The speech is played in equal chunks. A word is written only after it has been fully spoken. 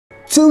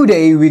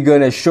Today we're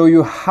gonna show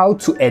you how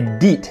to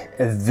edit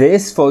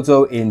this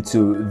photo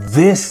into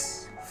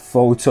this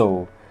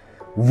photo.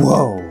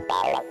 Whoa!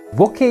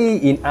 Okay,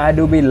 in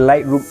Adobe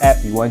Lightroom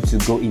app, you want to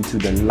go into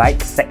the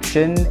light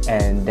section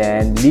and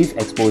then leave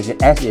exposure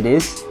as it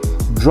is,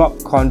 drop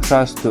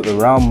contrast to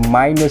around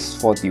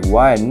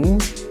 -41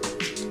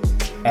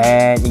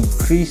 and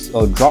increase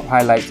or drop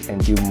highlights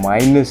until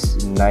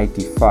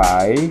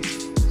 -95.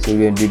 So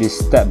we're gonna do this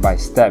step by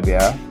step,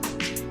 yeah.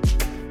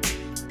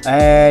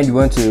 And you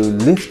want to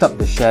lift up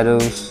the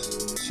shadows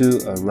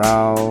to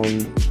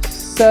around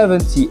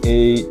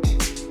 78.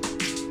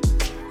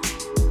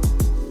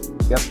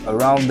 Yep,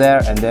 around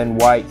there, and then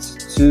whites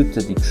to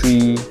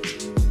 33.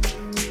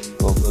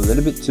 Oh, a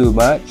little bit too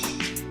much.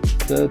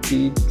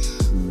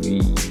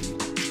 33.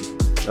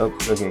 Oh,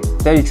 okay,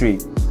 33.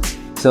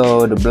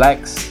 So the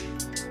blacks,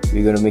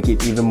 we're gonna make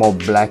it even more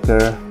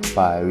blacker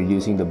by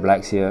reducing the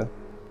blacks here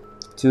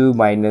to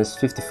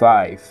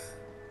 -55.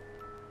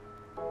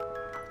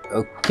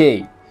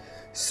 Okay,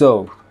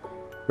 so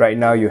right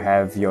now you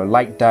have your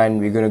light done.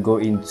 We're gonna go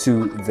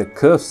into the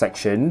curve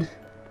section,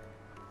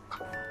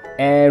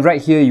 and right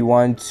here you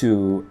want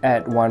to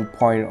add one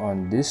point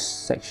on this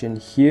section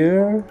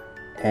here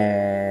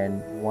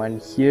and one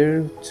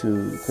here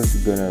because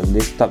we're gonna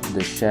lift up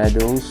the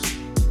shadows.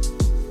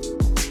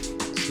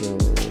 So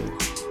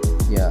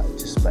yeah,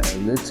 just by a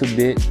little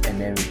bit, and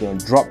then we're gonna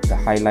drop the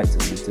highlights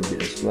a little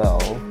bit as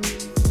well.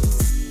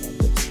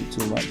 That's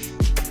too much.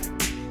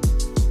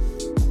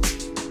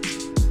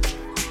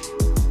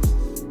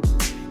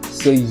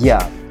 So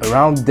yeah,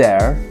 around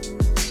there.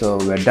 So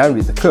we're done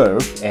with the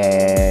curve,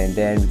 and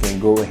then we can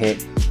go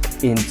ahead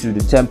into the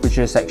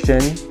temperature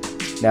section.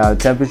 Now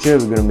temperature,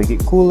 we're gonna make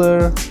it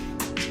cooler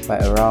by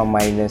around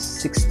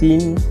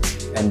 -16,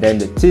 and then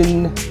the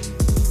tint,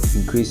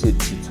 increase it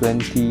to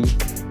 20.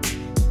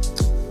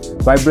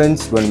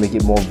 Vibrance, we want to make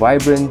it more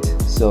vibrant,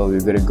 so we're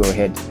gonna go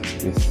ahead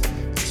with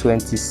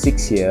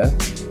 26 here,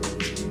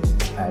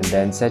 and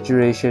then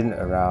saturation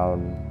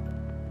around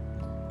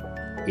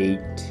 8.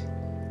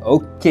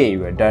 Okay,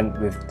 we're done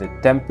with the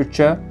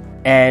temperature,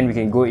 and we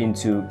can go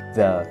into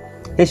the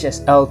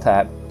HSL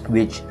tab,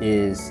 which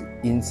is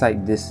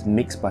inside this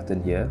mix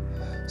button here.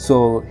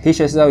 So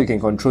HSL, you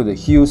can control the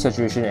hue,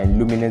 saturation and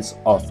luminance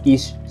of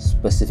each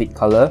specific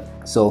color.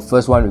 So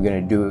first one we're gonna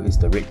do is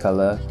the red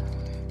color.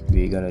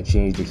 We're gonna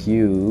change the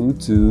hue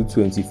to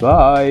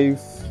 25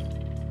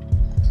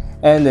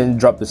 and then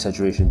drop the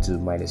saturation to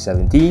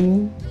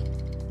 -17,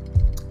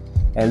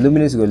 and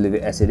luminance we're gonna leave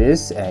it as it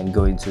is and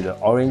go into the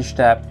orange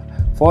tab.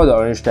 For the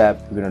orange tab,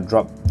 we're going to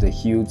drop the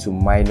hue to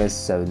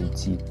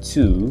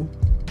 -72.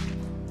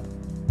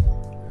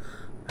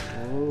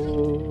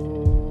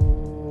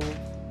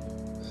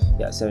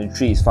 Yeah,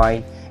 73 is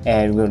fine.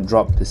 And we're going to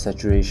drop the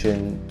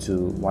saturation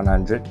to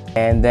 100.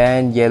 And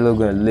then yellow,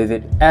 we're going to leave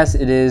it as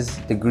it is.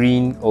 The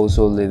green,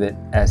 also leave it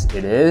as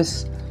it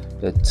is.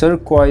 The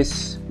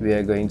turquoise, we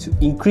are going to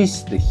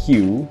increase the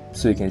hue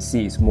so you can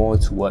see it's more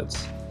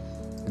towards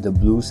the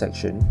blue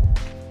section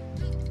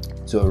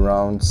to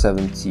around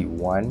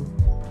 71.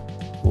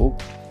 Oh.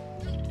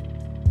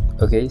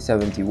 Okay,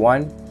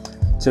 71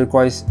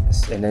 turquoise,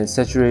 and then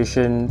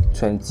saturation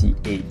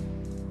 28.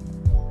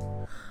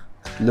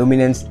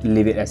 Luminance,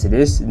 leave it as it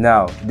is.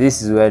 Now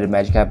this is where the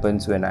magic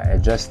happens when I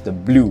adjust the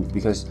blue,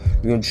 because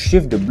we're going to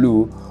shift the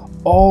blue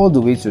all the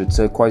way to the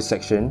turquoise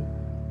section,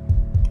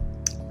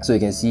 so you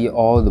can see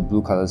all the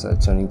blue colors are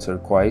turning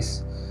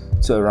turquoise.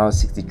 So around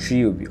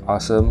 63 would be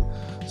awesome.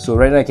 So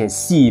right now I can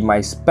see my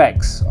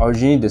specs.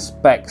 Originally the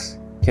specs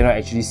cannot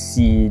actually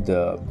see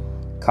the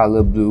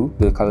color blue,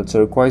 the color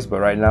turquoise, but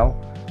right now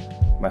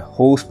my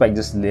whole spec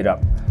just lit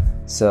up.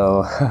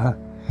 So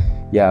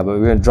yeah, but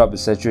we're gonna drop the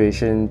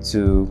saturation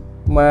to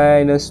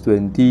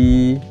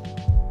 -20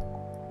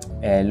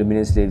 and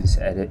luminance leave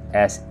it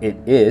as it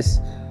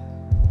is.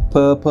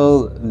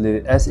 Purple,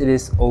 leave it as it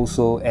is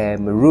also,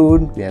 and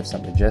maroon, we have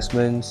some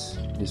adjustments.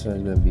 This one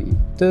is going to be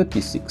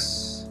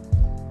 36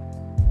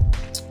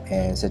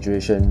 and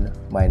saturation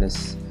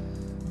minus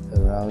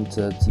around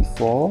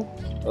 34.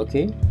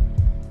 Okay,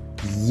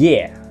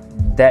 yeah,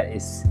 that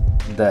is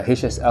the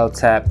HSL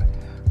tab.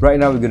 Right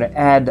now we're going to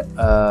add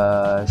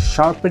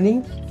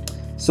sharpening.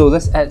 So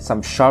let's add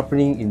some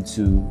sharpening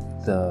into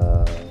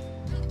the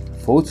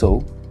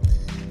photo.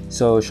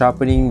 So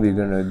sharpening, we're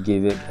going to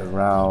give it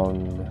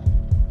around,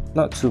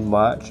 not too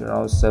much,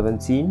 around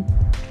 17.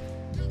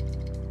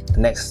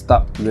 Next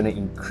up, we're going to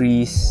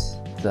increase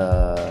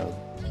the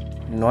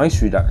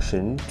noise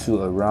reduction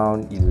to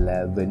around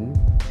 11.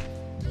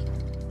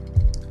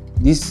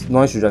 This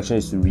noise reduction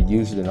is to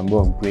reduce the number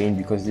of grain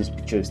because this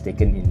picture is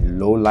taken in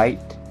low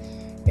light,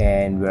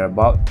 and we're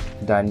about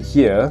done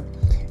here.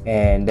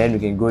 And then we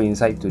can go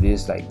inside to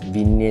this like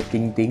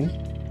vignetting thing.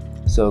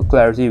 So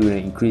clarity, we're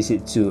going to increase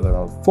it to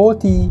around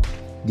 40,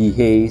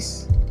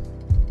 dehaze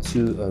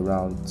to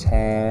around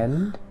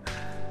 10,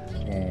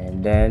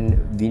 and then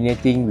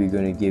vignetting, we're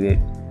going to give it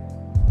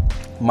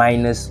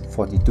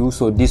 -42.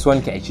 So this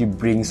one can actually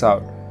brings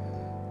out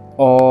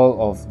all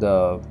of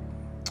the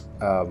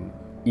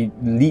it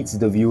leads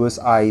the viewer's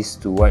eyes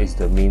to what is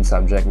the main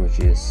subject, which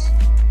is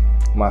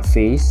my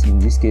face, in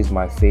this case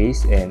my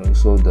face, and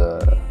also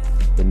the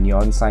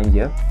neon sign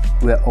here.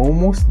 We're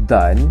almost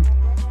done.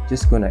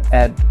 Just gonna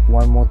add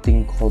one more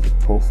thing called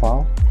the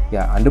profile.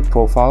 Yeah, under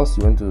profiles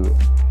you want to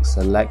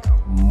select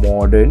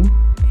modern,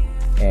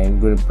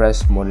 and we're gonna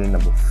press modern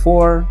number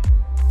 4,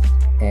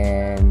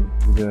 and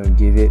we're gonna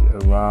give it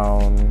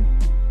around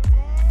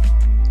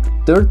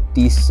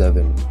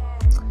 37.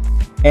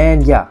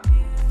 And yeah,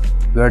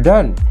 we're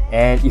done.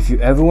 And if you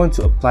ever want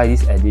to apply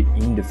this edit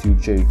in the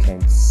future, you can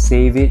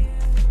save it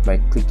by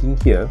clicking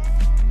here,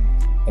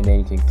 and then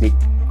you can click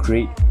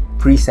create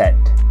preset,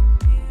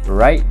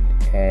 right?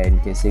 And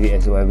you can save it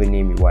as whatever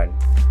name you want.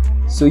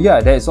 So yeah,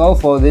 that's all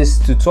for this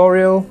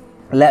tutorial.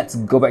 Let's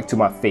go back to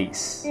my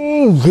face.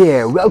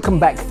 Yeah, welcome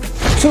back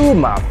to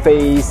my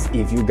face.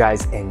 If you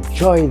guys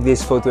enjoy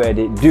this photo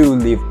edit, do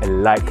leave a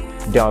like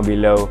down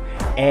below,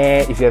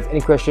 and if you have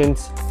any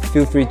questions,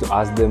 feel free to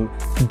ask them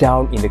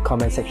down in the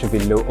comment section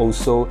below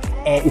also.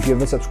 And if you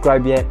haven't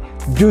subscribed yet,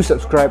 do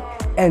subscribe.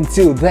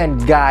 Until then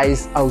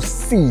guys, I'll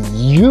see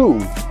you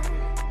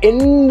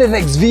in the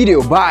next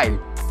video. Bye.